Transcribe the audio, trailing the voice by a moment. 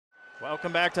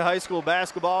Welcome back to high school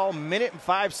basketball. Minute and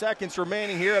 5 seconds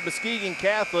remaining here at Muskegon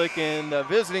Catholic, and the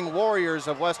visiting Warriors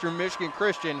of Western Michigan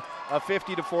Christian a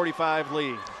 50-45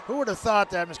 lead. Who would have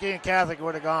thought that Muskegon Catholic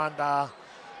would have gone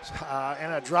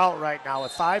in a drought right now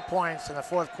with 5 points in the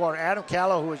fourth quarter. Adam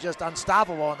Callow, who was just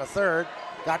unstoppable in the third,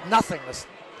 got nothing. And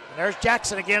there's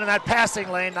Jackson again in that passing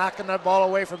lane, knocking the ball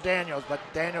away from Daniels, but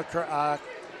Daniel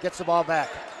gets the ball back.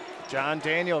 John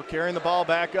Daniel carrying the ball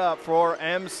back up for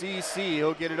MCC.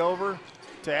 He'll get it over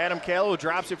to Adam Callow, who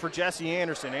drops it for Jesse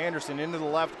Anderson. Anderson into the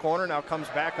left corner, now comes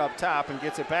back up top and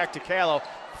gets it back to Callow.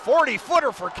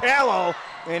 40-footer for Callow,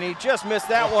 and he just missed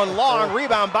that one long.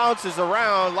 Rebound bounces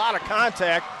around, a lot of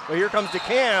contact, but here comes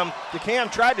DeCam.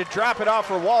 DeCam tried to drop it off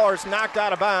for Wallers, knocked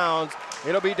out of bounds.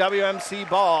 It'll be WMC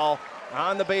ball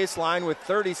on the baseline with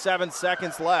 37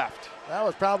 seconds left. That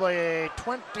was probably a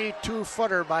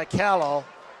 22-footer by Callow,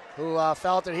 who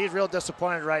felt that he's real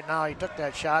disappointed right now. He took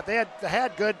that shot. They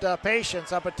had good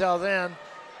patience up until then,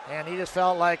 and he just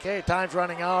felt like, hey, time's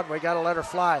running out. We got to let her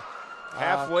fly.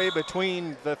 Halfway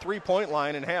between the three-point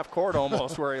line and half court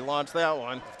almost where he launched that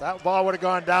one. If that ball would have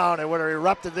gone down, it would have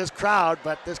erupted this crowd,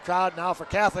 but this crowd now for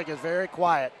Catholic is very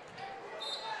quiet.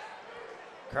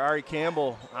 Kari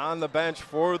Campbell on the bench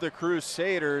for the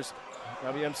Crusaders.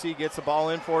 WMC gets the ball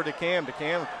in for DeCam.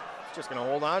 DeCam just going to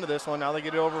hold on to this one. Now they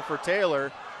get it over for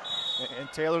Taylor.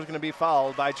 And Taylor's going to be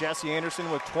fouled by Jesse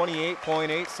Anderson with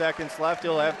 28.8 seconds left.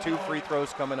 He'll have 2 free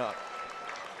throws coming up.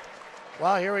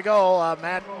 Well, here we go,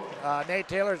 Nate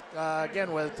Taylor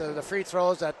again with the free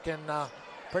throws that can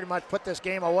pretty much put this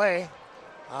game away.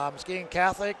 Muskegon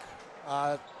Catholic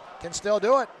can still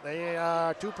do it.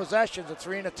 They 2 possessions, a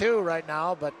 3 and a 2 right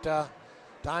now, but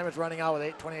time is running out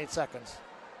with 28 seconds.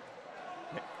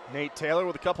 Nate Taylor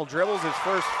with a couple dribbles. His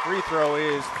first free throw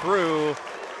is through.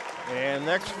 And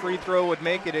next free throw would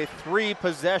make it a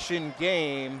 3-possession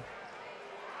game,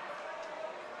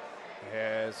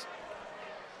 as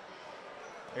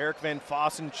Eric Van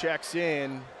Fossen checks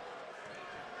in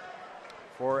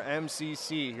for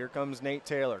MCC. Here comes Nate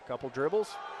Taylor. Couple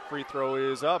dribbles. Free throw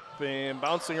is up and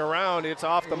bouncing around. It's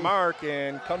off the mark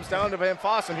and comes down to Van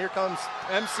Fossen. Here comes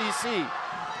MCC.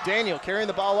 Daniel carrying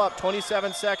the ball up.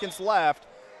 27 seconds left.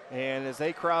 And as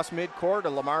they cross midcourt,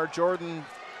 Lamar Jordan,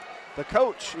 the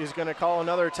coach, is going to call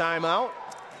another timeout.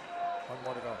 1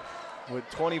 more to go. With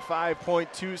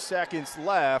 25.2 seconds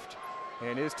left,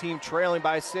 and his team trailing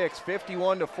by 6,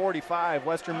 51-45.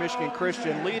 Western Michigan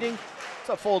Christian leading. It's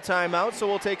a full timeout, so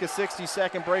we'll take a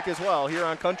 60-second break as well here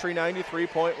on Country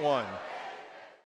 93.1.